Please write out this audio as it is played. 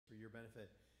benefit.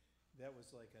 That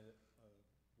was like a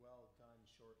well-done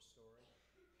short story.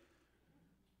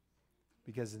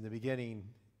 Because in the beginning,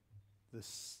 the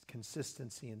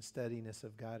consistency and steadiness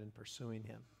of God in pursuing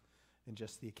him and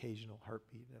just the occasional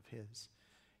heartbeat of his.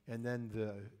 And then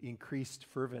the increased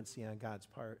fervency on God's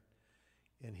part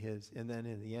in his. And then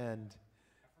in the end...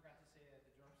 I forgot to say that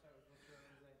the drum set was supposed to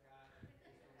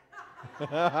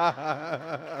represent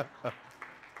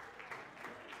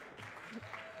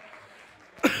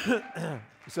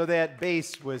God. So that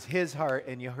bass was his heart,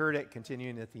 and you heard it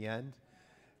continuing at the end.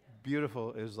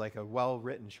 Beautiful. It was like a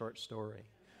well-written short story.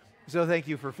 So thank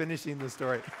you for finishing the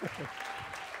story.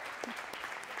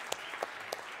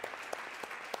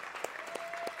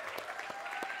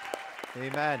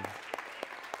 Amen.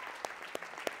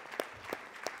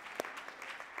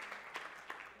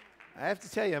 I have to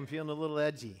tell you, I'm feeling a little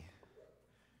edgy.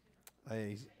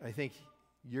 I think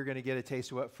you're going to get a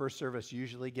taste of what first service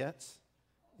usually gets,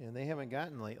 and they haven't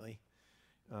gotten lately.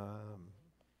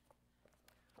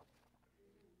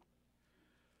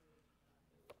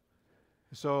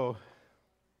 So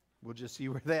we'll just see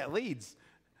where that leads.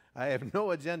 I have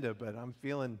no agenda, but I'm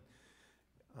feeling,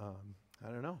 I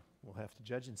don't know. We'll have to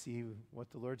judge and see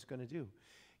what the Lord's going to do.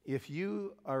 If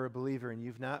you are a believer and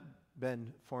you've not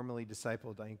been formally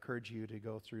discipled, I encourage you to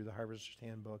go through the Harvester's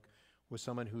Handbook with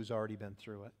someone who's already been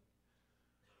through it.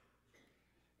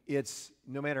 It's,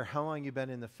 no matter how long you've been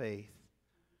in the faith,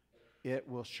 it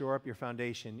will shore up your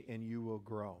foundation and you will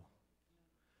grow.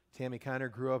 Tammy Connor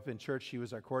grew up in church. She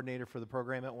was our coordinator for the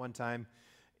program at one time,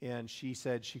 and she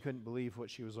said she couldn't believe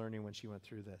what she was learning when she went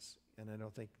through this, and I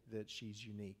don't think that she's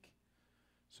unique.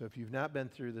 So if you've not been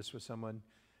through this with someone,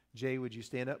 Jay, would you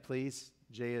stand up, please?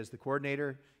 Jay is the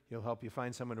coordinator. He'll help you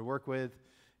find someone to work with.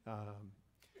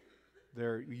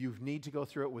 You need to go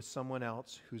through it with someone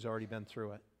else who's already been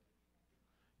through it.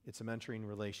 It's a mentoring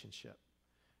relationship.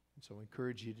 And so I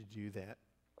encourage you to do that.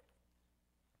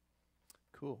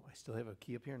 Cool. I still have a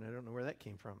key up here, and I don't know where that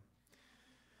came from.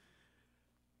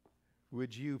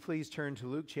 Would you please turn to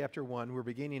Luke chapter 1. We're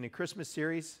beginning a Christmas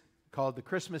series called The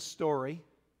Christmas Story.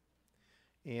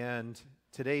 And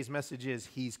today's message is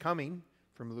He's Coming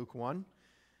from Luke 1.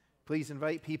 Please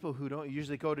invite people who don't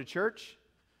usually go to church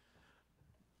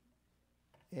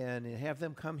and have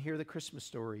them come hear the Christmas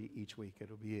story each week.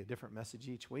 It'll be a different message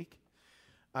each week.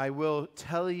 I will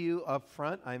tell you up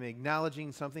front, I'm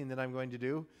acknowledging something that I'm going to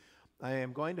do. I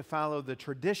am going to follow the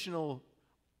traditional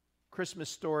Christmas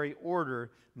story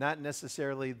order, not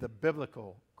necessarily the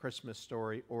biblical Christmas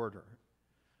story order.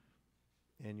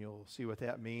 And you'll see what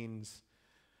that means.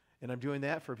 And I'm doing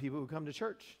that for people who come to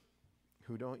church,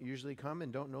 who don't usually come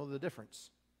and don't know the difference.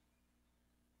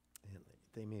 And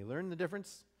they may learn the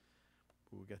difference,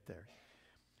 but we'll get there.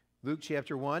 Luke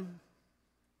chapter 1.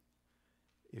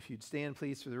 If you'd stand,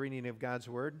 please, for the reading of God's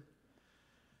Word.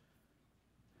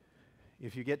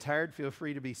 If you get tired, feel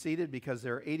free to be seated because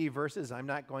there are 80 verses. I'm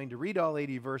not going to read all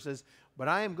 80 verses, but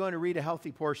I am going to read a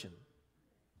healthy portion.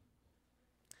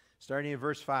 Starting in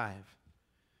verse 5.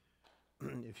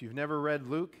 If you've never read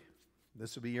Luke,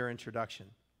 this will be your introduction.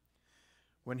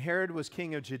 When Herod was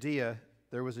king of Judea,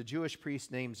 there was a Jewish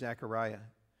priest named Zechariah.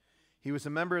 He was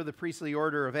a member of the priestly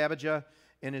order of Abijah,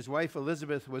 and his wife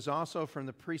Elizabeth was also from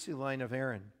the priestly line of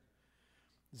Aaron.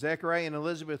 Zechariah and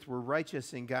Elizabeth were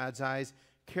righteous in God's eyes,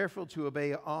 careful to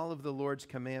obey all of the Lord's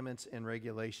commandments and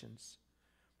regulations.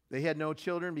 They had no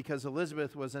children because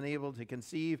Elizabeth was unable to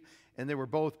conceive, and they were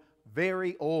both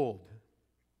very old.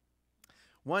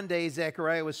 One day,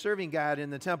 Zechariah was serving God in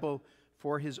the temple,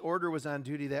 for his order was on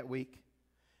duty that week.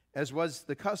 As was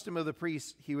the custom of the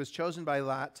priests, he was chosen by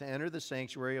lot to enter the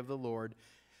sanctuary of the Lord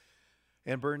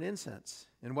and burn incense.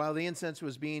 And while the incense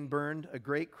was being burned, a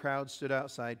great crowd stood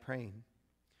outside praying.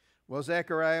 While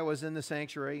Zechariah was in the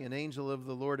sanctuary, an angel of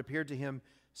the Lord appeared to him,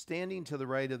 standing to the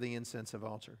right of the incense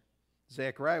altar.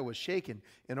 Zechariah was shaken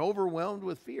and overwhelmed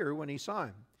with fear when he saw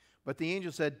him. But the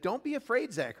angel said, "Don't be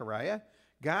afraid, Zechariah.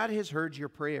 God has heard your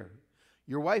prayer.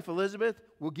 Your wife Elizabeth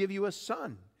will give you a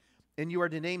son, and you are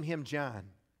to name him John.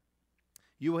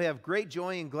 You will have great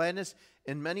joy and gladness,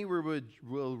 and many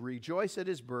will rejoice at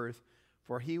his birth,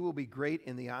 for he will be great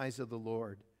in the eyes of the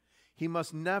Lord. He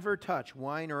must never touch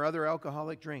wine or other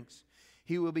alcoholic drinks.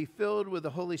 He will be filled with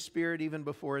the Holy Spirit even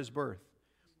before his birth,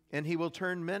 and he will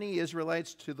turn many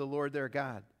Israelites to the Lord their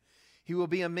God. He will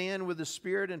be a man with the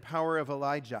spirit and power of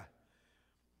Elijah.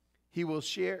 He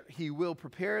will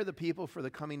prepare the people for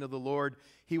the coming of the Lord.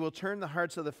 He will turn the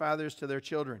hearts of the fathers to their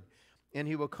children, and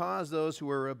he will cause those who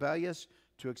are rebellious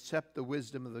to accept the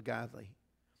wisdom of the godly."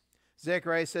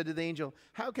 Zechariah said to the angel,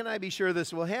 "How can I be sure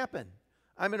this will happen?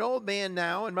 I'm an old man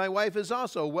now, and my wife is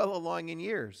also well along in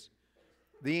years."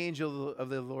 The angel of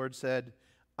the Lord said,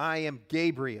 I am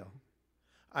Gabriel.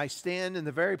 I stand in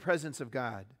the very presence of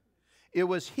God. It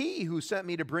was he who sent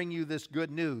me to bring you this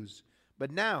good news.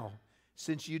 But now,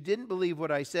 since you didn't believe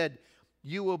what I said,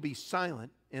 you will be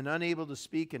silent and unable to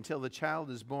speak until the child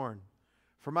is born.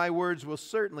 For my words will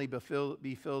certainly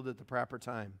be filled at the proper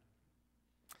time.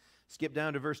 Skip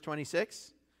down to verse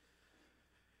 26.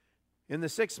 In the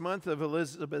 6th month of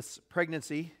Elizabeth's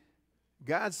pregnancy,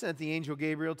 God sent the angel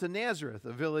Gabriel to Nazareth,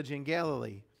 a village in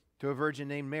Galilee, to a virgin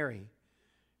named Mary.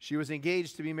 She was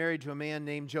engaged to be married to a man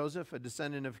named Joseph, a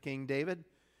descendant of King David.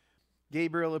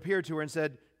 Gabriel appeared to her and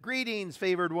said, Greetings,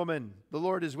 favored woman, the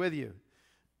Lord is with you.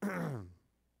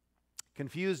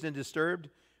 Confused and disturbed,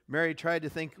 Mary tried to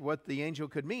think what the angel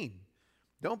could mean.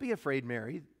 Don't be afraid,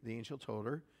 Mary, the angel told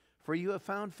her, for you have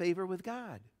found favor with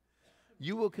God.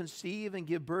 You will conceive and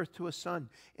give birth to a son,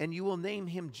 and you will name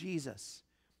him Jesus.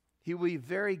 He will be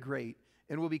very great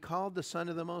and will be called the Son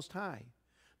of the Most High.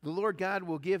 The Lord God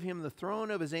will give him the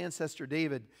throne of his ancestor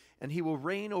David, and he will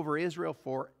reign over Israel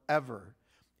forever.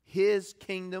 His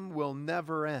kingdom will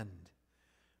never end.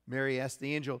 Mary asked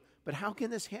the angel, but how can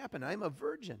this happen? I'm a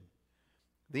virgin.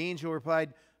 The angel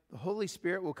replied, the Holy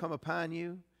Spirit will come upon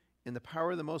you, and the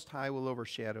power of the Most High will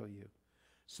overshadow you.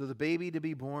 So the baby to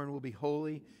be born will be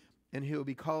holy, and he will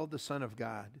be called the Son of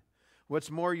God.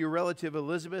 What's more, your relative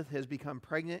Elizabeth has become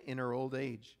pregnant in her old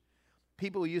age.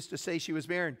 People used to say she was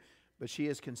barren, but she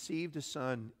has conceived a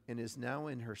son and is now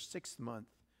in her 6th month,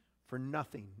 for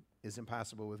nothing is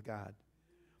impossible with God.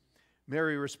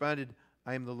 Mary responded,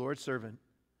 I am the Lord's servant.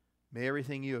 May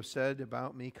everything you have said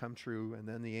about me come true. And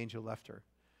then the angel left her.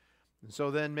 And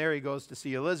so then Mary goes to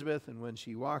see Elizabeth, and when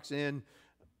she walks in,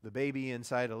 the baby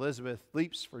inside Elizabeth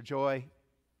leaps for joy.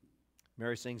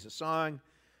 Mary sings a song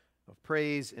of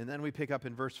praise, and then we pick up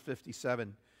in verse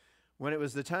 57. When it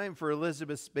was the time for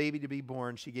Elizabeth's baby to be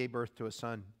born, she gave birth to a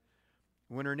son.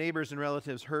 When her neighbors and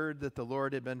relatives heard that the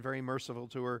Lord had been very merciful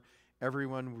to her,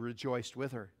 everyone rejoiced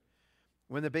with her.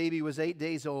 When the baby was 8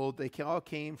 days old, they all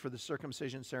came for the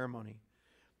circumcision ceremony.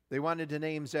 They wanted to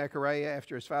name Zechariah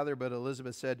after his father, but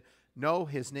Elizabeth said, no,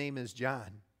 his name is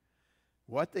John.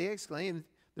 What? They exclaimed.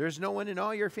 There's no one in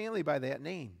all your family by that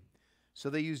name. So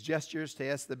they used gestures to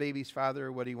ask the baby's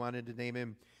father what he wanted to name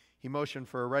him. He motioned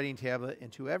for a writing tablet, and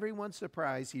to everyone's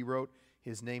surprise, he wrote,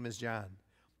 his name is John.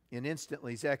 And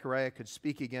instantly Zechariah could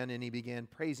speak again, and he began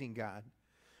praising God.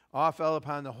 Awe fell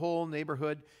upon the whole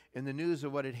neighborhood, and the news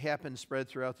of what had happened spread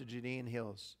throughout the Judean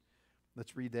hills.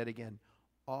 Let's read that again.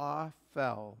 Awe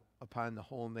fell upon the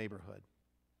whole neighborhood.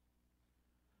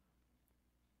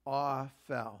 Awe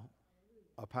fell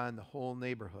upon the whole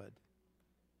neighborhood.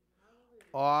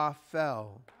 Awe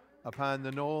fell upon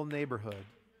the whole neighborhood,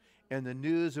 and the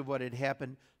news of what had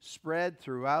happened spread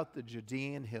throughout the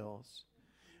Judean hills.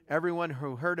 Everyone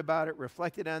who heard about it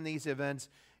reflected on these events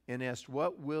and asked,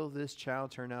 what will this child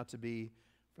turn out to be?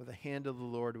 For the hand of the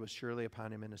Lord was surely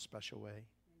upon him in a special way.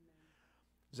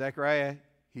 Amen. Zechariah,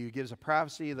 he gives a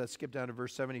prophecy. Let's skip down to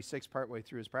verse 76, partway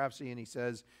through his prophecy, and he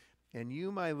says, and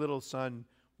you, my little son,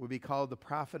 will be called the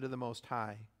prophet of the Most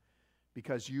High,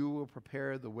 because you will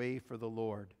prepare the way for the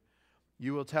Lord.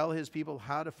 You will tell his people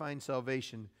how to find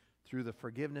salvation through the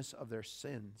forgiveness of their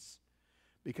sins.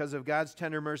 Because of God's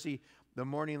tender mercy, the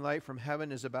morning light from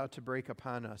heaven is about to break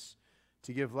upon us,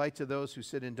 to give light to those who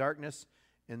sit in darkness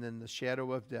and in the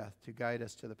shadow of death, to guide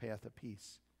us to the path of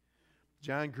peace.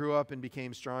 John grew up and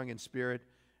became strong in spirit,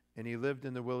 and he lived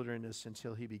in the wilderness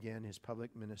until he began his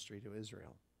public ministry to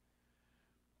Israel.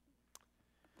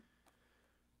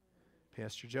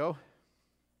 Pastor Joe,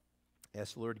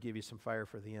 ask the Lord to give you some fire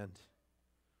for the end.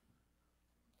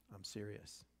 I'm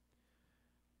serious.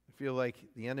 I feel like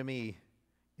the enemy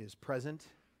is present,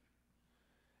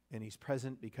 and he's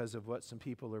present because of what some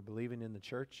people are believing in the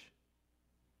church.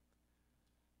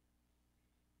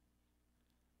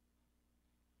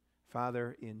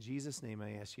 Father, in Jesus' name,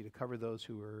 I ask you to cover those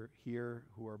who are here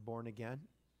who are born again.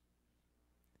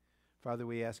 Father,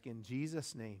 we ask in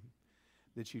Jesus' name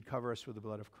that you'd cover us with the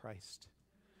blood of Christ.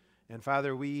 And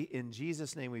Father, we, in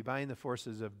Jesus' name, we bind the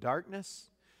forces of darkness.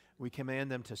 We command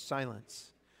them to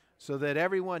silence so that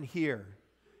everyone here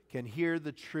can hear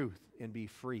the truth and be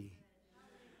free.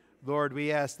 Lord,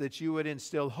 we ask that you would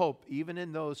instill hope even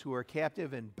in those who are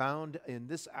captive and bound in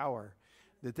this hour,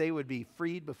 that they would be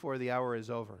freed before the hour is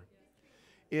over.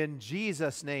 In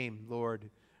Jesus' name, Lord,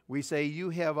 we say you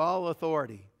have all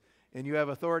authority, and you have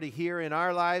authority here in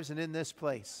our lives and in this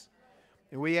place.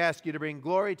 And we ask you to bring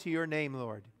glory to your name,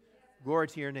 Lord. Glory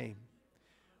to your name.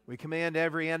 We command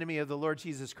every enemy of the Lord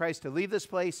Jesus Christ to leave this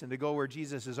place and to go where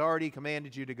Jesus has already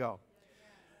commanded you to go.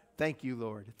 Thank you,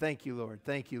 Lord. Thank you, Lord.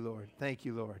 Thank you, Lord. Thank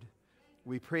you, Lord.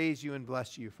 We praise you and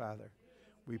bless you, Father.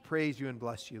 We praise you and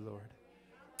bless you, Lord.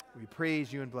 We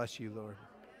praise you and bless you, Lord.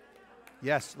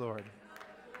 Yes, Lord.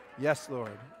 Yes,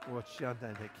 Lord.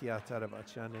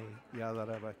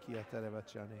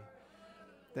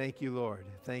 Thank you, Lord.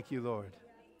 Thank you, Lord.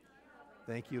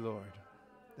 Thank you, Lord.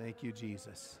 Thank you,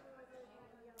 Jesus.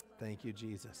 Thank you,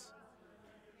 Jesus.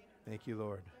 Thank you,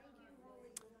 Lord.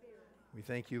 We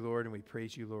thank you, Lord, and we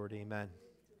praise you, Lord. Amen.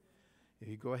 If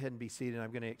you go ahead and be seated,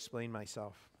 I'm going to explain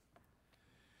myself.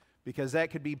 Because that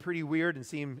could be pretty weird and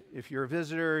seem, if you're a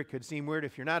visitor, it could seem weird.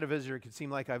 If you're not a visitor, it could seem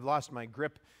like I've lost my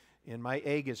grip and my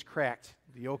egg is cracked.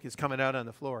 The yolk is coming out on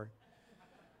the floor.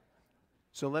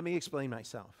 So let me explain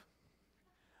myself.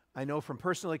 I know from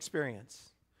personal experience,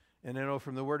 and I know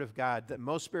from the Word of God, that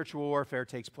most spiritual warfare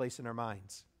takes place in our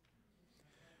minds.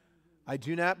 I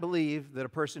do not believe that a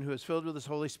person who is filled with His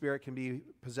Holy Spirit can be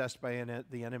possessed by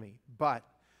the enemy. But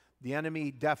the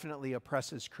enemy definitely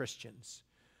oppresses Christians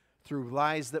through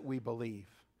lies that we believe.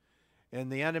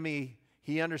 And the enemy,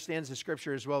 he understands the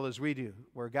Scripture as well as we do,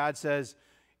 where God says,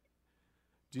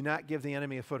 do not give the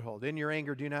enemy a foothold. In your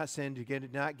anger, do not sin. Do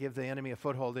not give the enemy a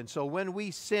foothold. And so when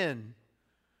we sin,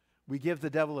 we give the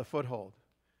devil a foothold.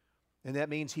 And that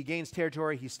means he gains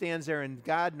territory, he stands there, and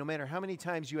God, no matter how many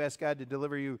times you ask God to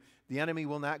deliver you, the enemy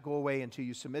will not go away until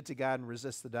you submit to God and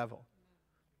resist the devil.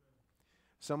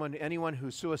 Anyone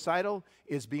who's suicidal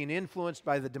is being influenced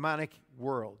by the demonic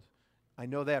world. I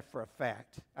know that for a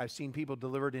fact. I've seen people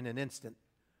delivered in an instant.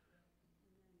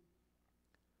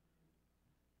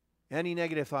 Any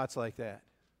negative thoughts like that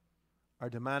are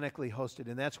demonically hosted,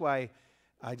 and that's why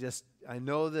I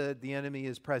know that the enemy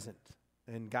is present,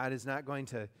 and God is not going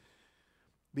to.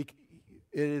 It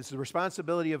is the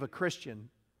responsibility of a Christian.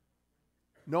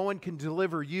 No one can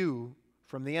deliver you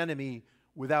from the enemy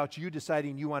without you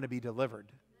deciding you want to be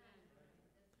delivered.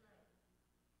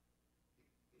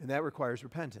 And that requires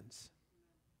repentance.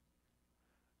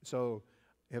 So,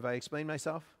 have I explained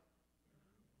myself?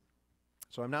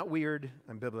 So I'm not weird,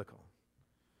 I'm biblical.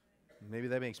 Maybe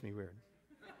that makes me weird.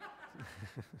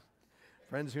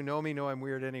 Friends who know me know I'm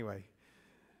weird anyway.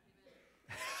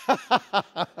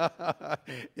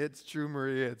 It's true,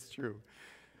 Maria, it's true.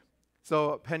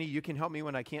 So, Penny, you can help me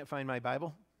when I can't find my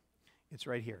Bible? It's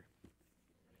right here.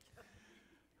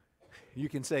 You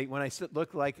can say, when I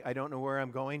look like I don't know where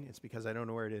I'm going, it's because I don't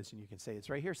know where it is. And you can say, it's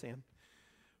right here, Sam.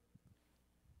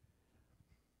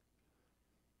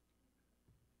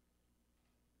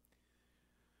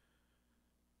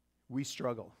 We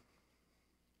struggle.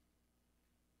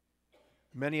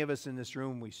 Many of us in this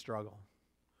room, we struggle.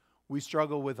 We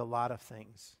struggle with a lot of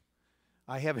things.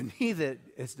 I have a knee that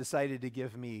has decided to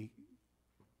give me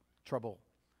trouble.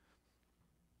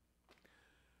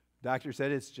 Doctor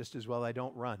said it's just as well I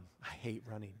don't run. I hate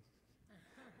running.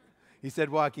 He said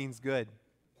walking's good.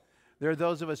 There are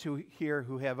those of us here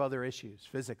who have other issues,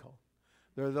 physical.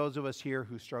 There are those of us here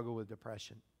who struggle with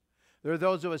depression. There are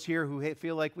those of us here who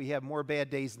feel like we have more bad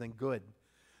days than good.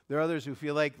 There are others who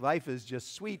feel like life is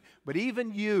just sweet. But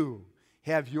even you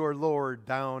have your lower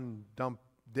down dump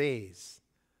days.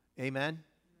 Amen?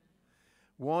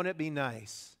 Won't it be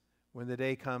nice when the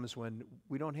day comes when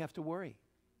we don't have to worry?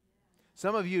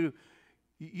 Some of you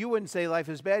wouldn't say life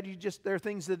is bad. There are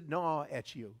things that gnaw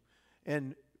at you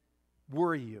and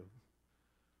worry you.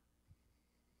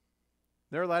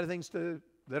 There are a lot of things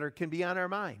that can be on our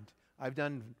mind. At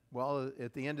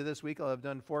the end of this week, I'll have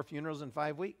done 4 funerals in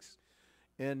 5 weeks.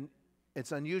 And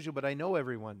it's unusual, but I know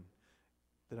everyone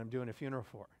that I'm doing a funeral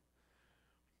for.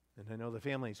 And I know the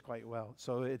families quite well.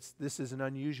 So this is an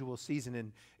unusual season,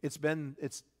 and it's been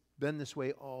this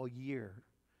way all year.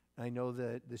 I know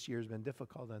that this year has been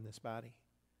difficult on this body.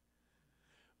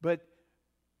 But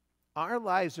our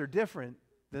lives are different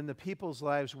than the people's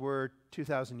lives were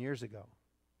 2,000 years ago.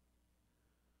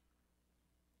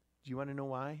 Do you want to know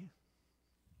why?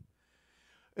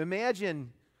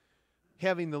 Imagine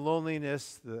having the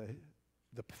loneliness, the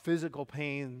physical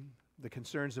pain, the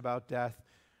concerns about death,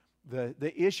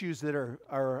 the issues that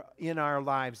are in our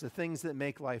lives, the things that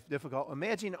make life difficult.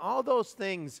 Imagine all those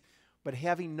things, but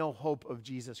having no hope of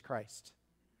Jesus Christ.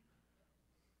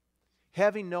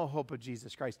 Having no hope of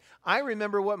Jesus Christ. I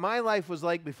remember what my life was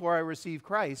like before I received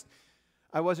Christ.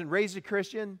 I wasn't raised a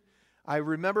Christian. I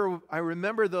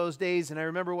remember those days, and I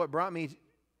remember what brought me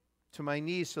to my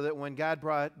knees so that when God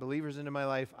brought believers into my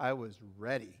life, I was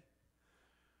ready.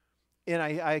 And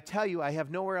I tell you, I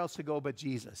have nowhere else to go but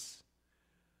Jesus.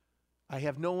 I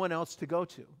have no one else to go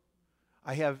to.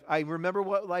 I remember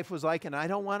what life was like, and I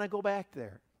don't want to go back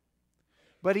there.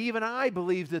 But even I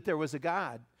believed that there was a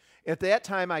God. At that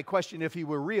time, I questioned if he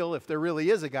were real, if there really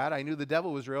is a God. I knew the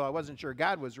devil was real. I wasn't sure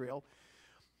God was real.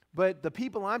 But the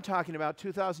people I'm talking about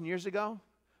 2,000 years ago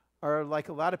are like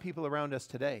a lot of people around us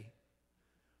today.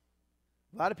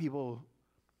 A lot of people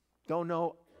don't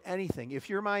know anything. If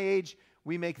you're my age,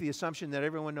 we make the assumption that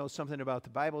everyone knows something about the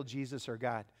Bible, Jesus, or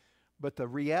God. But the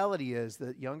reality is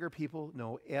that younger people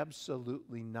know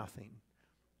absolutely nothing.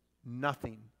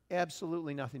 Nothing.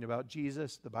 Absolutely nothing about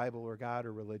Jesus, the Bible, or God,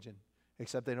 or religion.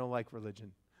 Except they don't like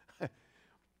religion.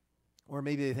 Or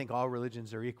maybe they think all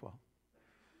religions are equal.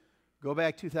 Go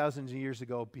back 2,000 years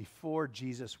ago, before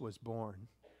Jesus was born.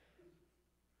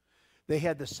 They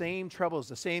had the same troubles,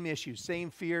 the same issues,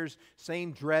 same fears,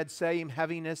 same dread, same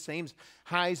heaviness, same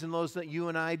highs and lows that you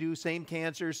and I do, same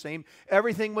cancers, same,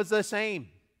 everything was the same.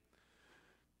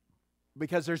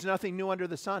 Because there's nothing new under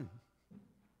the sun.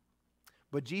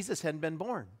 But Jesus hadn't been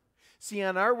born. See,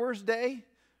 on our worst day,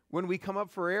 when we come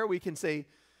up for air, we can say,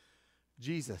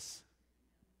 Jesus,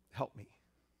 help me.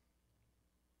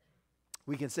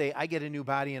 We can say, I get a new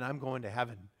body and I'm going to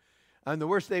heaven. On the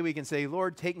worst day, we can say,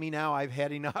 Lord, take me now, I've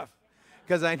had enough.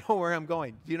 Because I know where I'm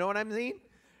going. Do you know what I mean?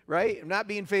 Right? I'm not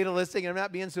being fatalistic. I'm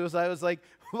not being suicidal. I was like,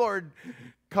 Lord,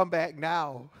 come back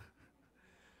now.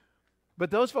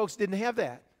 But those folks didn't have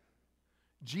that.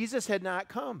 Jesus had not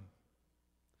come.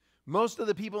 Most of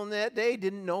the people in that day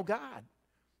didn't know God.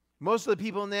 Most of the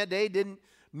people in that day didn't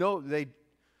know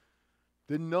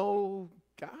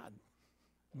God.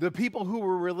 The people who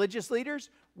were religious leaders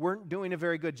weren't doing a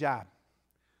very good job.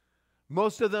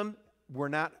 Most of them were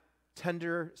not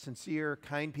tender, sincere,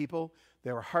 kind people.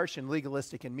 They were harsh and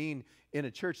legalistic and mean in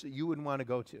a church that you wouldn't want to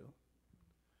go to.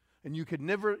 And you could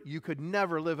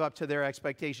never live up to their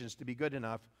expectations to be good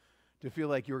enough to feel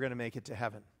like you were going to make it to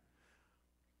heaven.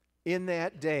 In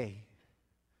that day,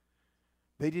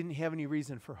 they didn't have any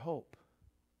reason for hope.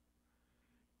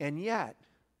 And yet,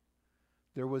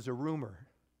 there was a rumor.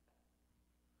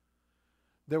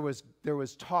 There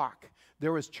was talk.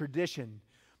 There was tradition.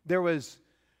 There was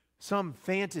some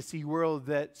fantasy world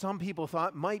that some people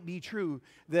thought might be true,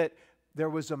 that there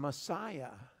was a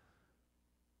Messiah.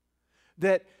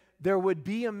 That there would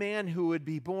be a man who would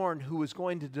be born who was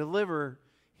going to deliver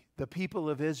the people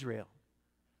of Israel.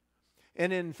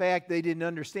 And in fact, they didn't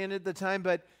understand it at the time,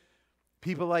 but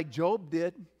people like Job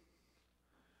did.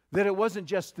 That it wasn't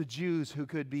just the Jews who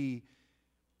could be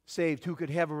saved, who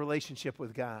could have a relationship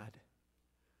with God.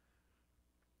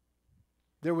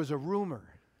 There was a rumor.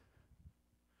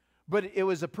 But it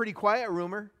was a pretty quiet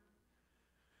rumor.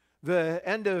 The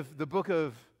end of the book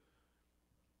of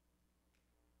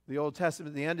the Old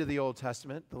Testament, the end of the Old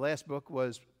Testament, the last book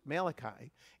was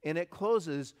Malachi. And it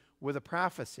closes with a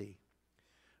prophecy.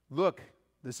 Look,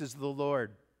 this is the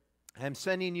Lord. I'm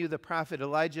sending you the prophet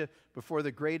Elijah before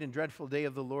the great and dreadful day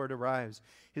of the Lord arrives.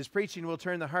 His preaching will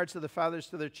turn the hearts of the fathers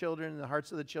to their children and the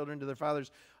hearts of the children to their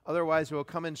fathers. Otherwise, he will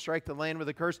come and strike the land with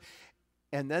a curse.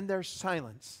 And then there's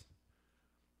silence.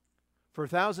 For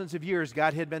thousands of years,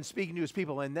 God had been speaking to his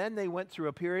people. And then they went through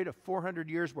a period of 400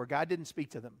 years where God didn't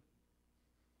speak to them.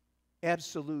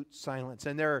 Absolute silence.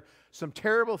 And there are some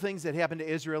terrible things that happened to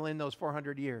Israel in those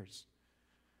 400 years.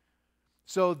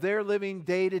 So they're living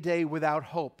day to day without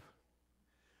hope.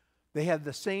 They have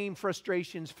the same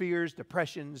frustrations, fears,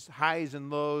 depressions, highs and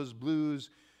lows, blues,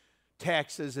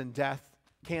 taxes and death,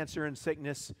 cancer and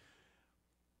sickness,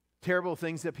 terrible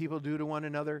things that people do to one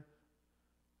another.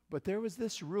 But there was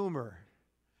this rumor.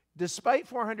 Despite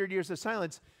 400 years of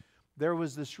silence, there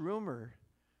was this rumor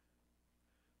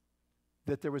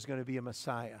that there was going to be a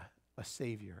Messiah, a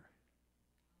Savior.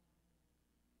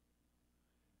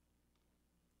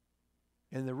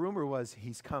 And the rumor was,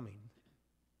 he's coming.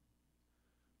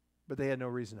 But they had no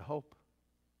reason to hope.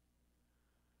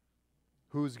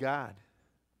 Who's God?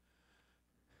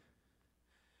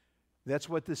 That's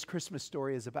what this Christmas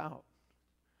story is about.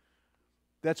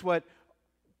 That's what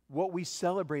we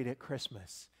celebrate at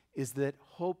Christmas, is that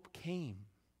hope came.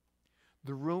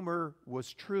 The rumor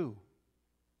was true.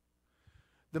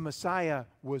 The Messiah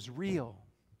was real.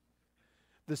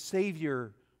 The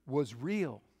Savior was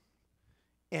real.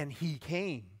 And he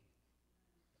came.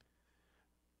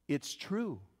 It's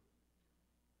true.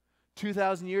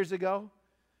 2,000 years ago,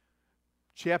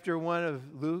 chapter 1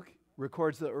 of Luke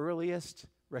records the earliest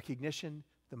recognition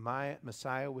the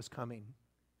Messiah was coming.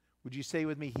 Would you say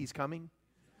with me, he's coming?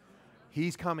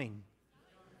 He's coming.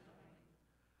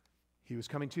 He was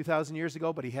coming 2,000 years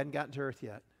ago, but he hadn't gotten to earth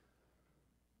yet.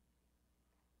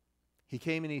 He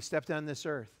came and he stepped on this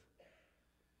earth.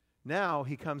 Now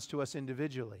he comes to us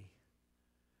individually,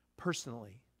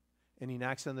 personally, and he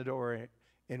knocks on the door,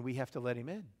 and we have to let him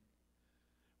in.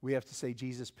 We have to say,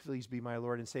 Jesus, please be my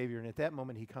Lord and Savior. And at that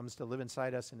moment, he comes to live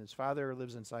inside us, and his Father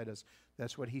lives inside us.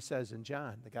 That's what he says in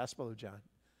John, the Gospel of John.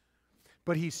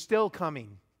 But he's still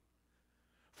coming.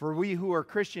 For we who are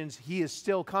Christians, he is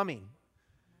still coming.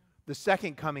 The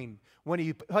second coming, when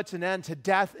he puts an end to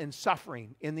death and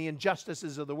suffering in the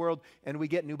injustices of the world and we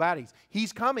get new bodies.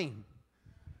 He's coming.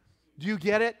 Do you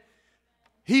get it?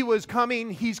 He was coming,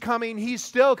 he's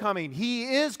still coming,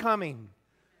 he is coming.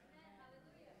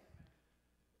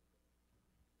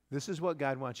 This is what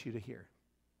God wants you to hear.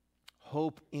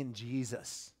 Hope in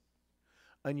Jesus.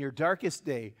 On your darkest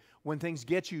day, when things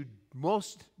get you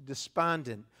most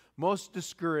despondent, most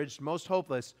discouraged, most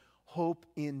hopeless, hope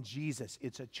in Jesus.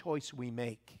 It's a choice we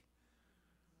make.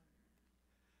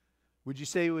 Would you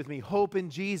say it with me? Hope in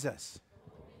Jesus.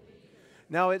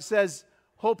 Now it says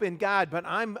hope in God, but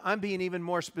I'm being even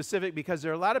more specific because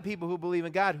there are a lot of people who believe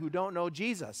in God who don't know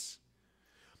Jesus.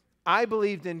 I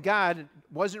believed in God,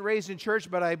 wasn't raised in church,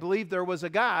 but I believed there was a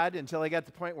God until I got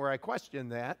to the point where I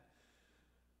questioned that.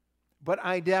 But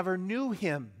I never knew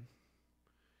him.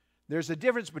 There's a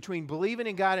difference between believing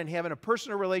in God and having a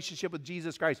personal relationship with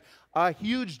Jesus Christ. A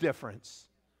huge difference.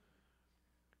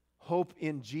 Hope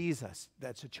in Jesus.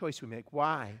 That's a choice we make.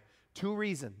 Why? 2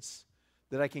 reasons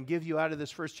that I can give you out of this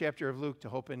first chapter of Luke to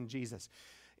hope in Jesus.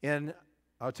 And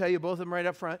I'll tell you both of them right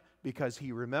up front. Because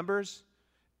he remembers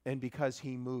and because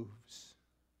he moves.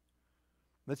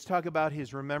 Let's talk about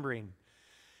his remembering.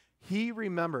 He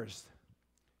remembers.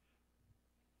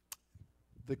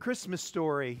 The Christmas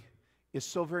story is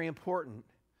so very important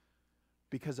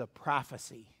because of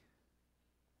prophecy.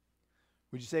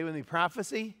 Would you say with me,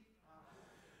 prophecy?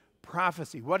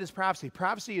 Prophecy. What is prophecy?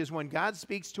 Prophecy is when God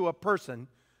speaks to a person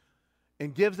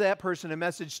and gives that person a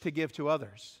message to give to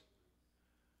others.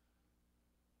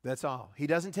 That's all. He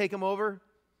doesn't take them over.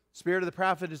 Spirit of the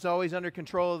prophet is always under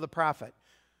control of the prophet.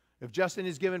 If Justin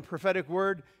is given prophetic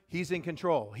word, he's in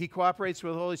control. He cooperates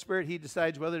with the Holy Spirit. He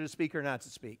decides whether to speak or not to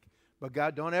speak. But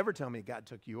God, don't ever tell me God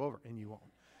took you over, and you won't.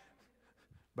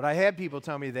 But I had people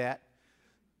tell me that.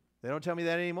 They don't tell me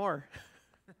that anymore.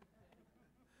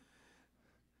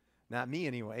 Not me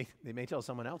anyway. They may tell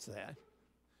someone else that.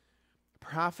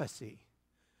 Prophecy.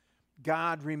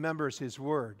 God remembers his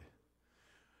word.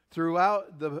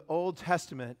 Throughout the Old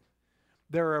Testament,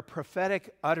 there are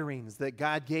prophetic utterings that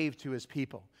God gave to his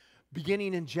people.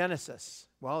 Beginning in Genesis.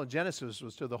 Well, Genesis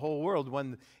was to the whole world.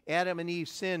 When Adam and Eve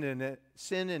sinned and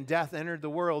sin and death entered the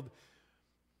world,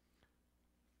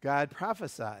 God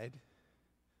prophesied.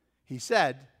 He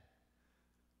said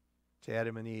to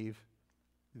Adam and Eve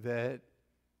that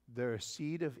the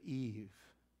seed of Eve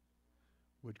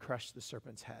would crush the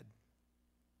serpent's head.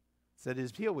 Said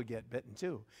his heel would get bitten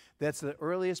too. That's the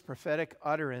earliest prophetic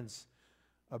utterance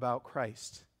about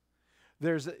Christ.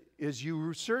 As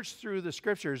you search through the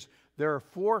scriptures, there are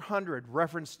 400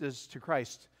 references to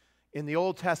Christ in the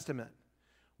Old Testament,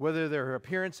 whether they're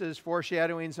appearances,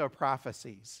 foreshadowings, or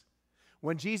prophecies.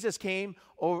 When Jesus came,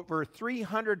 over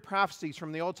 300 prophecies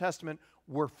from the Old Testament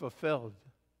were fulfilled.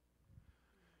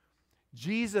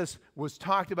 Jesus was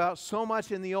talked about so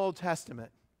much in the Old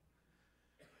Testament.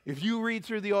 If you read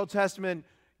through the Old Testament,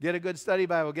 get a good study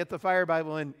Bible, get the Fire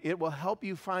Bible, and it will help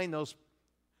you find those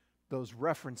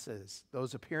references,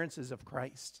 those appearances of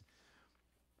Christ.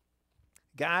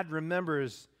 God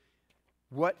remembers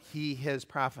what he has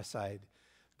prophesied.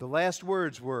 The last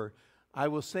words were, I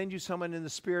will send you someone in the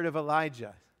spirit of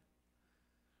Elijah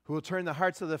who will turn the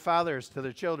hearts of the fathers to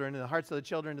their children and the hearts of the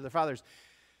children to their fathers.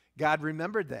 God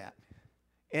remembered that.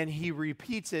 And he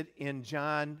repeats it in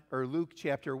Luke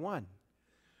chapter 1.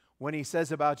 When he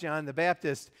says about John the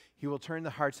Baptist, he will turn the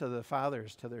hearts of the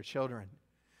fathers to their children.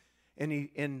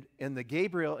 And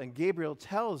Gabriel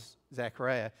tells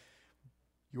Zechariah,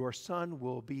 your son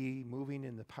will be moving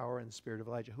in the power and the spirit of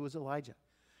Elijah. Who is Elijah?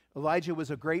 Elijah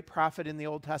was a great prophet in the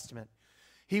Old Testament.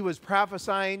 He was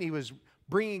prophesying, he was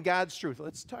bringing God's truth.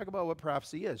 Let's talk about what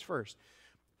prophecy is first.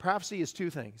 Prophecy is 2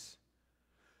 things.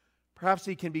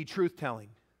 Prophecy can be truth-telling.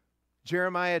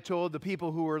 Jeremiah told the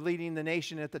people who were leading the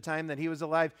nation at the time that he was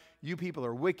alive, you people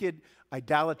are wicked,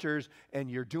 idolaters,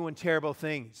 and you're doing terrible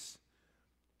things.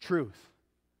 Truth.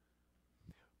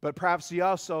 But prophecy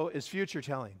also is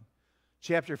future-telling.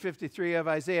 Chapter 53 of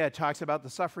Isaiah talks about the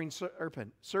suffering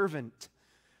servant.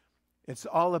 It's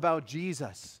all about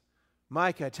Jesus.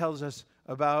 Micah tells us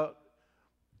about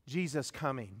Jesus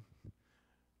coming.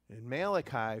 And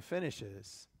Malachi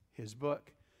finishes his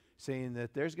book saying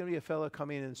that there's going to be a fellow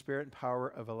coming in the spirit and power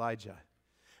of Elijah.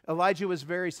 Elijah was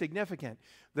very significant.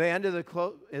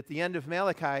 At the end of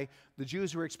Malachi, the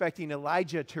Jews were expecting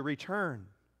Elijah to return.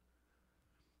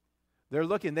 They're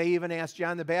looking. They even asked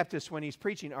John the Baptist when he's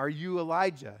preaching, are you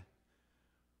Elijah?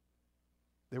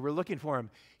 They were looking for him.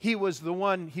 He was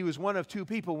one of 2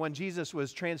 people when Jesus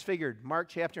was transfigured. Mark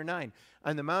chapter 9.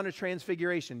 On the Mount of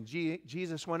Transfiguration.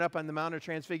 Jesus went up on the Mount of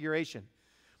Transfiguration.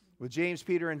 With James,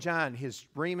 Peter, and John, his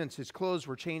raiments, his clothes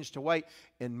were changed to white,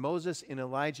 and Moses and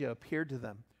Elijah appeared to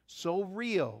them. So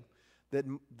real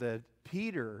that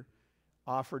Peter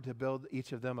offered to build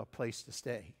each of them a place to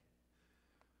stay.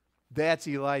 That's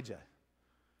Elijah.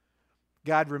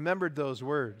 God remembered those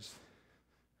words.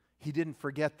 He didn't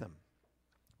forget them.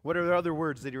 What are the other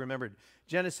words that he remembered?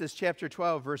 Genesis chapter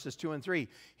 12, verses 2 and 3.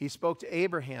 He spoke to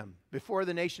Abraham before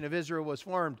the nation of Israel was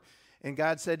formed. And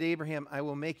God said to Abraham, I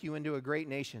will make you into a great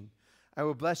nation. I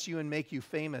will bless you and make you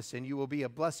famous, and you will be a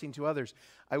blessing to others.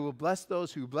 I will bless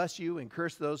those who bless you and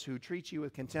curse those who treat you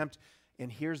with contempt.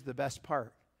 And here's the best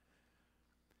part.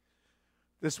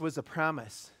 This was a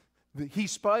promise.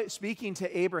 He's speaking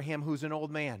to Abraham, who's an old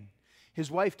man.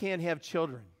 His wife can't have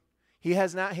children. He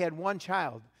has not had one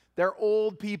child. They're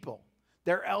old people.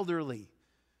 They're elderly.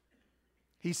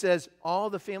 He says,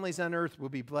 all the families on earth will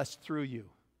be blessed through you.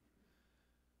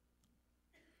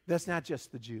 That's not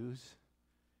just the Jews.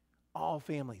 All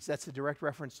families. That's a direct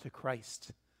reference to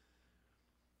Christ.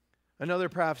 Another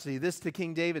prophecy, this to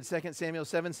King David, 2 Samuel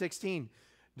 7:16.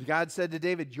 God said to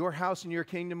David, your house and your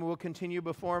kingdom will continue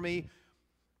before me.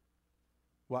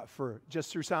 What, for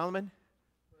just through Solomon?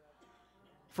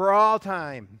 For all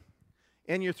time.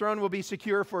 And your throne will be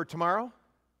secure for tomorrow?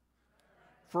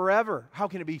 Forever. How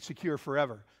can it be secure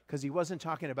forever? Because he wasn't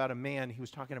talking about a man, he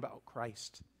was talking about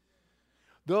Christ.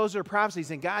 Those are prophecies,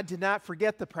 and God did not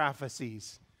forget the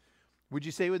prophecies. Would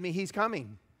you say with me, he's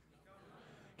coming?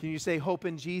 Can you say hope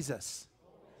in Jesus?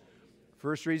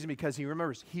 First reason, because he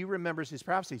remembers. He remembers his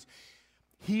prophecies.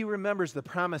 He remembers the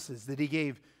promises that he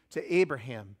gave to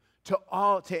Abraham,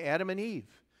 to Adam and Eve,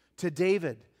 to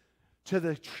David, to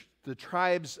the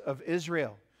tribes of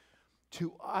Israel.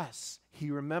 To us, he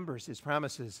remembers his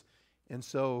promises. And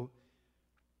so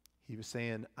he was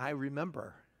saying, I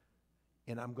remember,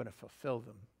 and I'm going to fulfill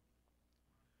them.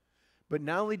 But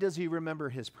not only does he remember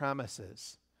his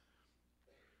promises,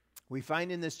 we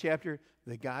find in this chapter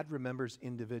that God remembers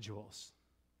individuals.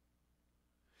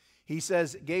 He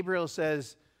says, Gabriel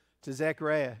says to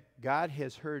Zechariah, God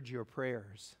has heard your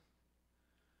prayers.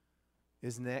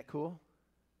 Isn't that cool?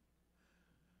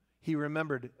 He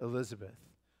remembered Elizabeth.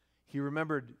 He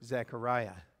remembered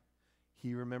Zechariah.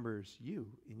 He remembers you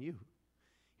and you.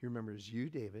 He remembers you,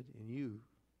 David, and you,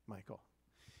 Michael.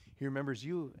 He remembers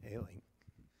you, Aileen.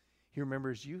 He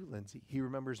remembers you, Lindsay. He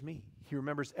remembers me. He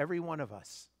remembers every one of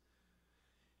us.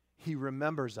 He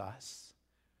remembers us.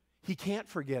 He can't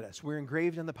forget us. We're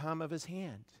engraved in the palm of his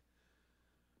hand.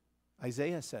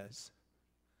 Isaiah says,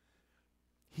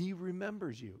 he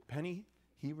remembers you. Penny,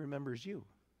 he remembers you.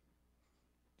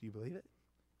 Do you believe it?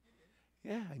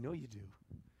 Yeah, I know you do.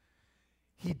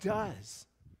 He does.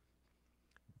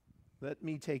 Let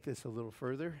me take this a little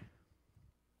further.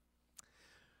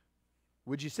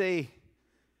 Would you say,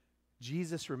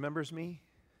 Jesus remembers me?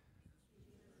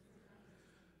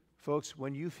 Folks,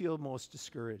 when you feel most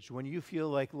discouraged, when you feel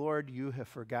like, Lord, you have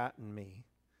forgotten me,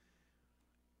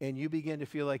 and you begin to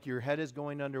feel like your head is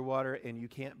going underwater and you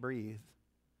can't breathe,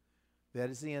 that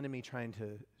is the enemy trying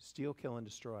to steal, kill, and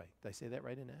destroy. Did I say that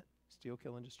right, Annette? Steal,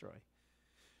 kill, and destroy.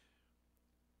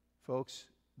 Folks,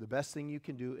 the best thing you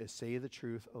can do is say the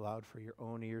truth aloud for your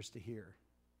own ears to hear.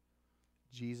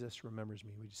 Jesus remembers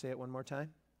me. Would you say it one more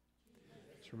time?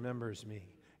 Jesus remembers me.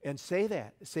 And say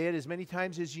that. Say it as many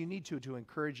times as you need to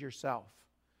encourage yourself.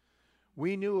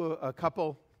 We knew a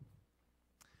couple,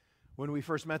 when we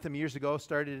first met them years ago,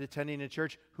 started attending a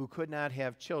church who could not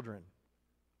have children.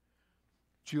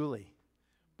 Julie.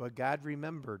 But God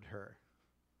remembered her.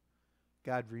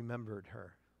 God remembered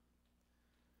her.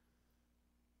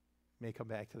 May come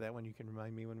back to that one. You can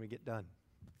remind me when we get done.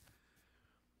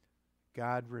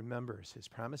 God remembers his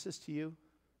promises to you.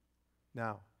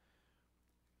 Now,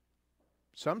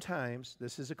 sometimes,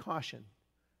 this is a caution,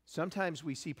 sometimes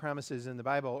we see promises in the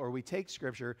Bible, or we take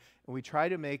Scripture and we try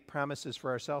to make promises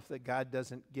for ourselves that God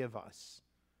doesn't give us.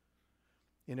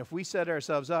 And if we set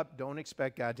ourselves up, don't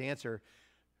expect God to answer.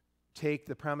 Take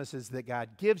the promises that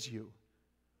God gives you.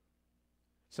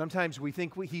 Sometimes we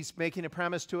think he's making a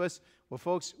promise to us. Well,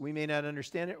 folks, we may not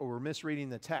understand it, or we're misreading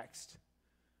the text.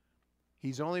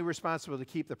 He's only responsible to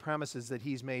keep the promises that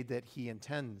he's made that he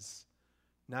intends,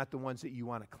 not the ones that you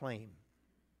want to claim.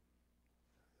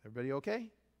 Everybody okay?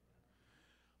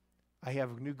 I have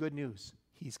good news.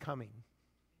 He's coming.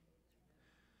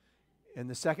 And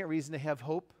the second reason to have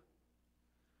hope,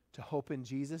 to hope in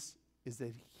Jesus, is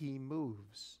that he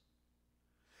moves.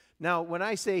 Now, when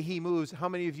I say he moves, how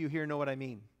many of you here know what I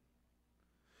mean?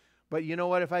 But you know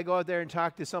what? If I go out there and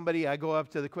talk to somebody, I go up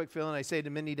to the quick fill and I say to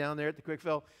Mindy down there at the quick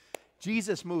fill,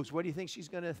 Jesus moves. What do you think she's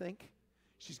going to think?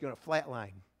 She's going to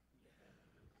flatline.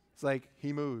 It's like,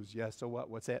 he moves. Yeah, so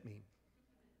what? What's that mean?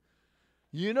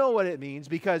 You know what it means,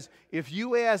 because if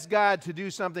you ask God to do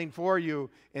something for you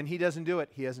and he doesn't do it,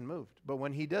 he hasn't moved. But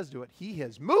when he does do it, he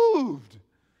has moved.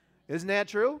 Isn't that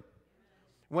true?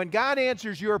 When God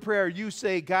answers your prayer, you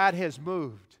say, God has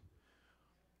moved.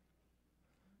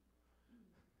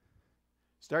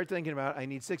 Start thinking about, I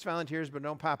need 6 volunteers, but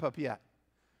don't pop up yet.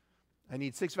 I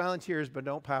need 6 volunteers, but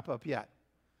don't pop up yet.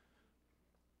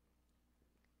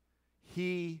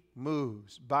 He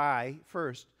moves by,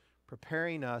 first,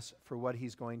 preparing us for what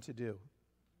he's going to do.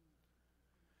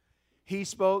 He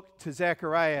spoke to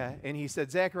Zechariah, and he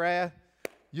said, Zechariah,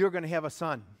 you're going to have a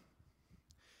son.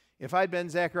 If I'd been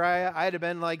Zechariah, I'd have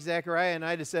been like Zechariah, and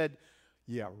I'd have said,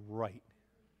 yeah, right.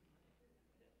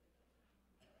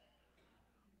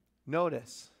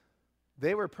 Notice,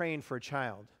 they were praying for a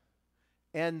child.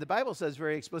 And the Bible says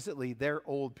very explicitly, they're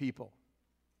old people,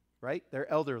 right? They're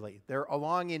elderly. They're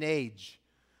along in age.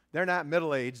 They're not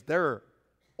middle-aged. They're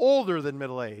older than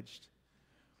middle-aged.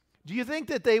 Do you think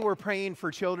that they were praying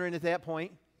for children at that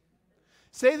point?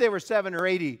 Say they were 7 or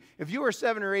 80. If you were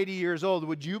 7 or 80 years old,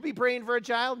 would you be praying for a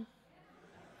child?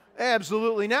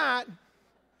 Absolutely not.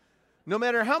 No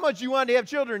matter how much you want to have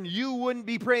children, you wouldn't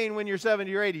be praying when you're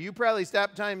 70 or 80. You probably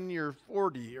stop time when you're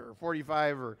 40 or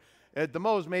 45 or at the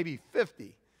most maybe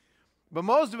 50. But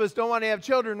most of us don't want to have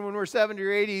children when we're 70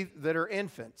 or 80 that are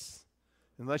infants.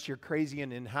 Unless you're crazy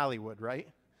and in Hollywood, right?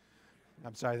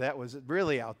 I'm sorry, that was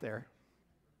really out there.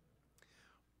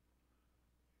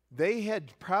 They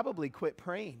had probably quit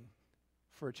praying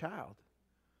for a child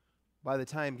by the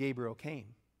time Gabriel came.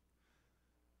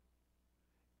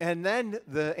 And then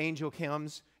the angel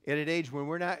comes at an age when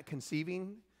we're not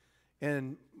conceiving,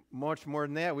 and much more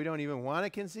than that, we don't even want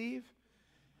to conceive.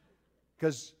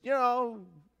 Because, you know,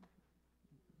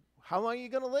 how long are you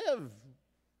going to live?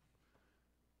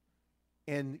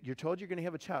 And you're told you're going to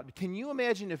have a child. Can you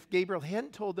imagine if Gabriel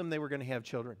hadn't told them they were going to have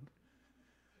children?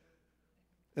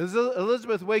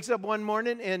 Elizabeth wakes up one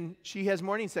morning and she has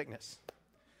morning sickness.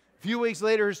 A few weeks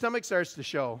later, her stomach starts to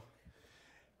show.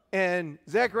 And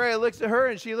Zechariah looks at her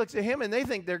and she looks at him, and they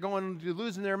think they're going to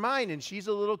losing their mind, and she's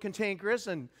a little cantankerous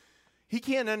and he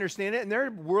can't understand it, and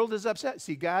their world is upset.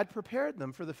 See, God prepared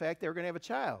them for the fact they were going to have a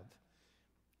child.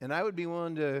 And I would be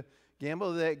willing to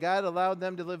gamble that God allowed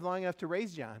them to live long enough to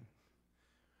raise John.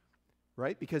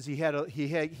 Right? Because he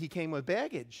came with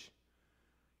baggage.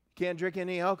 Can't drink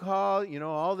any alcohol, you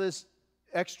know, all this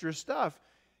extra stuff.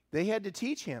 They had to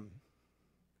teach him.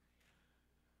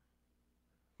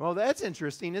 Well, that's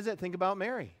interesting, isn't it? Think about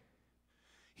Mary.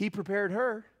 He prepared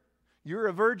her. You're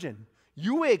a virgin.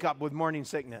 You wake up with morning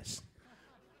sickness.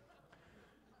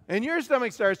 And your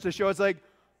stomach starts to show. It's like,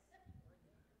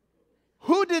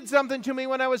 who did something to me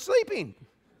when I was sleeping?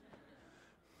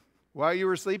 While you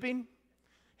were sleeping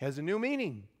has a new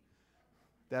meaning.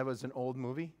 That was an old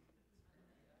movie.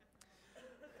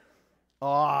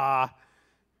 God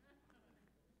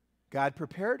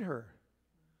prepared her.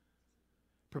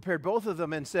 Prepared both of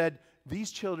them and said,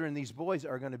 these children, these boys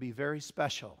are going to be very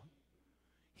special.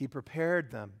 He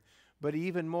prepared them. But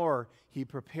even more, he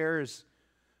prepares,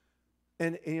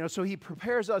 and you know, so he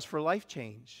prepares us for life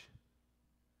change.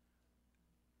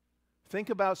 Think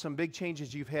about some big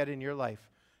changes you've had in your life.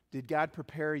 Did God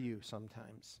prepare you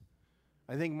sometimes?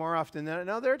 I think more often than not.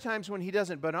 Now, there are times when he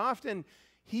doesn't, but often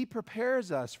he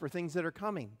prepares us for things that are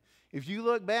coming. If you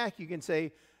look back, you can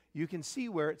see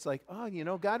where it's like, oh, you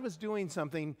know, God was doing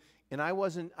something, and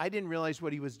I didn't realize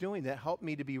what he was doing. That helped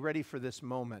me to be ready for this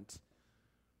moment.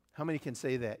 How many can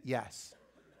say that? Yes.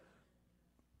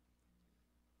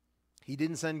 He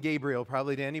didn't send Gabriel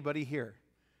probably to anybody here,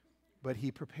 but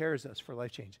he prepares us for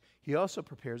life change. He also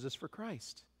prepares us for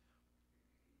Christ.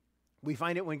 We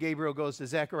find it when Gabriel goes to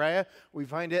Zechariah. We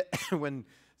find it when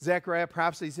Zechariah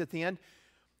prophesies at the end.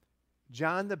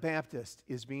 John the Baptist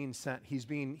is being sent.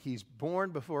 He's born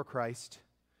before Christ.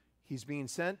 He's being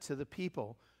sent to the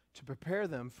people to prepare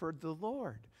them for the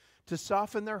Lord, to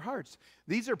soften their hearts.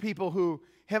 These are people who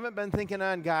haven't been thinking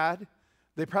on God.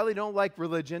 They probably don't like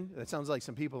religion. That sounds like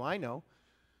some people I know.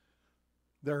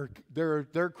 They're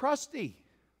crusty.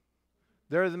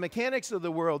 They're the mechanics of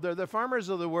the world. They're the farmers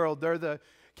of the world. They're the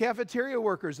cafeteria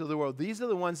workers of the world. These are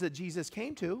the ones that Jesus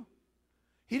came to.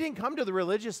 He didn't come to the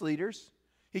religious leaders.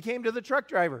 He came to the truck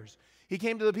drivers. He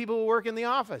came to the people who work in the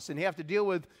office, and you have to deal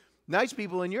with nice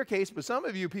people in your case, but some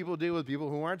of you people deal with people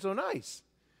who aren't so nice,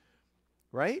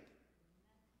 right?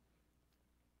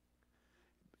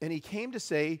 And he came to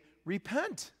say,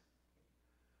 repent.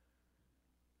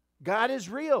 God is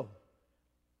real.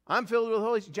 I'm filled with the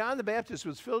Holy Spirit. John the Baptist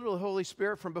was filled with the Holy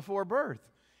Spirit from before birth.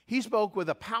 He spoke with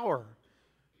a power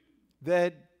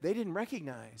that they didn't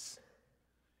recognize.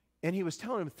 And he was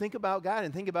telling them, think about God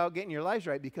and think about getting your lives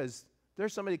right, because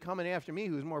There's somebody coming after me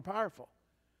who's more powerful.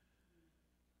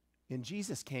 And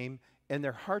Jesus came, and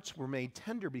their hearts were made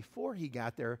tender before he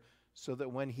got there, so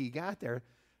that when he got there,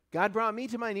 God brought me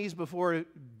to my knees before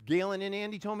Galen and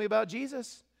Andy told me about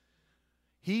Jesus.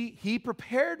 He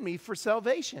prepared me for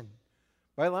salvation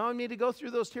by allowing me to go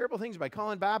through those terrible things, by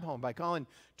calling Bob home, by calling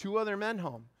 2 other men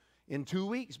home in 2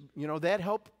 weeks. That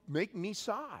helped make me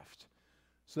soft.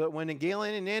 So that when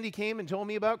Galen and Andy came and told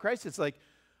me about Christ, it's like,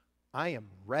 I am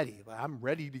ready. I'm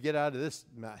ready to get out of this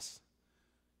mess.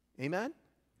 Amen?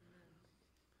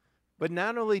 But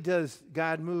not only does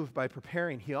God move by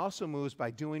preparing, he also moves by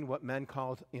doing what men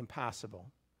called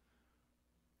impossible.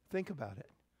 Think about it.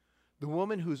 The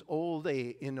woman who's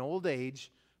in old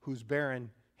age, who's barren,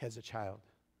 has a child.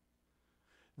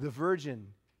 The virgin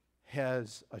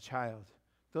has a child.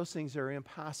 Those things are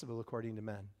impossible according to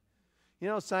men.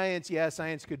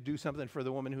 Science could do something for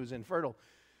the woman who's infertile,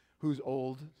 who's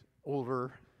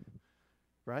older,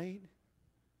 right?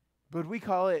 But we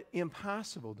call it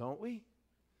impossible, don't we?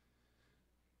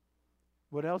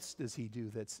 What else does he do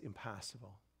that's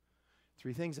impossible?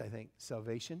 3 things, I think.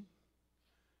 Salvation,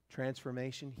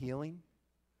 transformation, healing.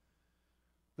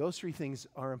 Those 3 things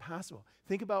are impossible.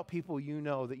 Think about people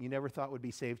that you never thought would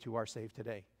be saved who are saved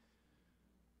today.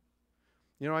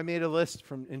 I made a list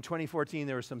in 2014,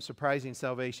 there were some surprising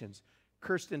salvations.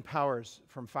 Kirsten Powers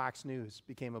from Fox News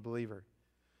became a believer.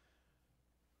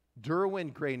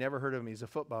 Derwin Gray, never heard of him, he's a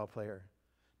football player.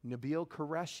 Nabil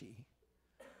Qureshi,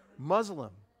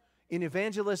 Muslim, an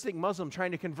evangelistic Muslim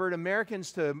trying to convert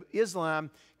Americans to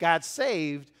Islam, got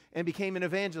saved and became an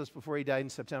evangelist before he died in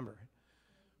September.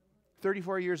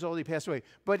 34 years old, he passed away.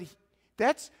 But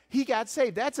he got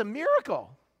saved. That's a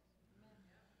miracle.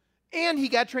 And he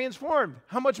got transformed.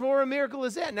 How much more a miracle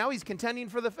is that? Now he's contending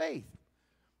for the faith.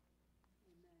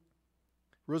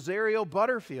 Rosario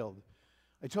Butterfield.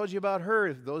 I told you about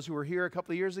her, those who were here a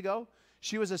couple of years ago.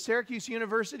 She was a Syracuse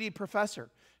University professor.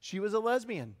 She was a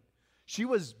lesbian. She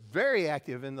was very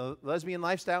active in the lesbian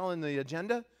lifestyle and the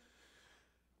agenda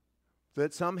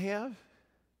that some have.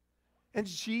 And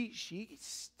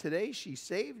today she's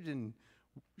saved, and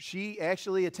she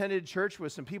actually attended church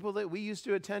with some people that we used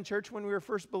to attend church when we were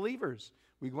first believers.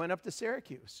 We went up to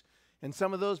Syracuse, and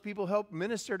some of those people helped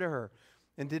minister to her.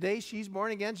 And today she's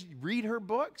born again. Read her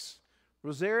books.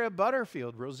 Rosario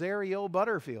Butterfield.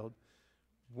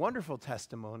 Wonderful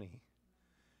testimony.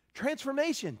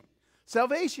 Transformation.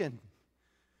 Salvation.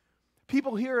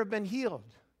 People here have been healed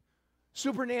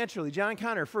supernaturally. John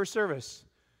Connor, first service.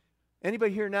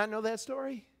 Anybody here not know that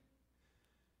story?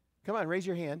 Come on, raise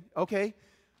your hand. Okay.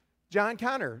 John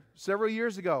Connor, several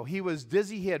years ago, he was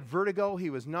dizzy, he had vertigo, he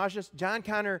was nauseous. John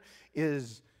Connor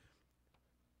is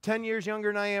 10 years younger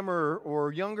than I am,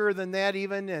 or younger than that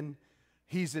even, and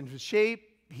he's in shape,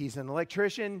 he's an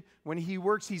electrician. When he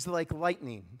works, he's like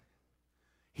lightning.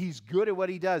 He's good at what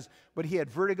he does, but he had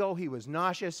vertigo, he was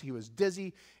nauseous, he was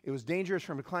dizzy, it was dangerous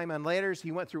for him to climb on ladders.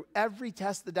 He went through every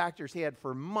test the doctors had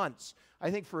for months.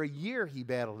 I think for a year he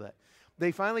battled it.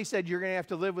 They finally said, you're going to have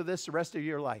to live with this the rest of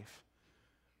your life.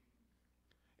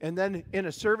 And then in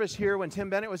a service here, when Tim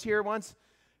Bennett was here once,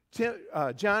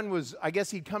 John was, I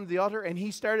guess he'd come to the altar, and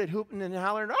he started hooping and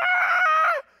hollering,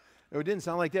 "Ah!" It didn't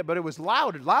sound like that, but it was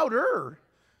louder.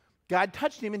 God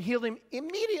touched him and healed him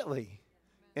immediately.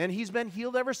 And he's been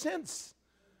healed ever since.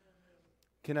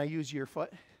 Can I use your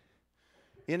foot?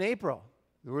 In April,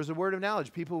 there was a word of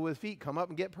knowledge. People with feet come up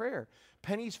and get prayer.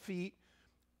 Penny's feet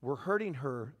were hurting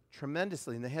her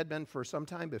tremendously, and they had been for some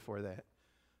time before that.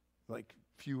 Like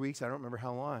a few weeks, I don't remember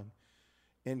how long.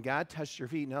 And God touched her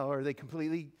feet. Now, are they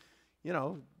completely,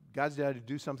 God's got to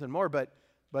do something more. But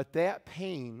that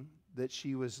pain that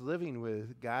she was living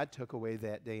with, God took away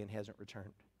that day and hasn't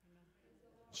returned.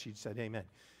 She said, amen.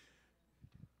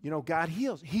 God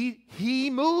heals. He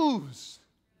moves.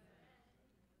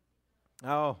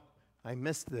 Oh, I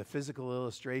missed the physical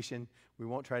illustration. We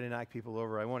won't try to knock people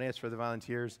over. I won't ask for the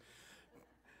volunteers.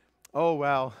 Oh,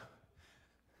 well.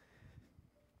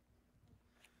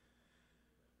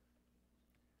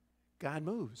 God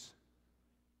moves.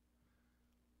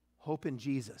 Hope in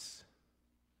Jesus.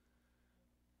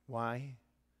 Why?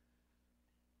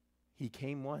 He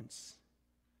came once.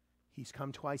 He's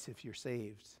come twice if you're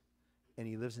saved. And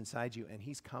he lives inside you, and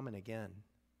he's coming again.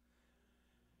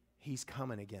 He's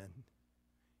coming again.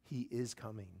 He is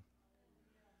coming.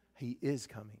 He is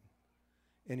coming.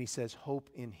 And he says, hope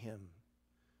in him.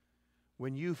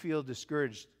 When you feel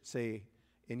discouraged, say,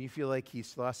 and you feel like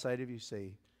he's lost sight of you,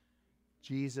 say,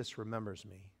 Jesus remembers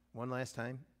me. One last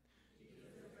time.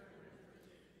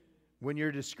 When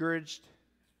you're discouraged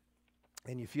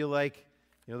and you feel like,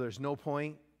 there's no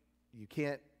point, you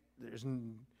can't,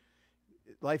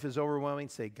 life is overwhelming,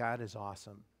 say, God is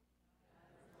awesome.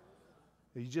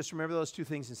 You just remember those two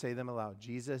things and say them aloud.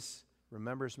 Jesus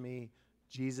remembers me.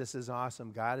 Jesus is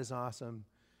awesome. God is awesome.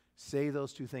 Say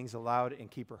those two things aloud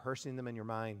and keep rehearsing them in your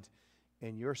mind,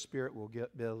 and your spirit will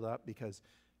get built up, because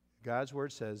God's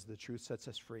word says the truth sets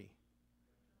us free.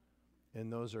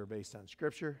 And those are based on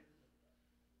Scripture.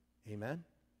 Amen.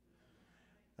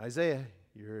 Isaiah,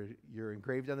 you're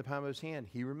engraved on the palm of his hand.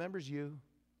 He remembers you.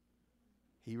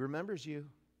 He remembers you.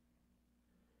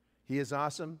 He is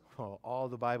awesome. Well, all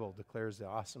the Bible declares the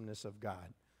awesomeness of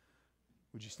God.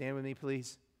 Would you stand with me,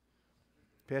 please?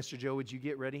 Pastor Joe, would you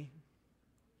get ready?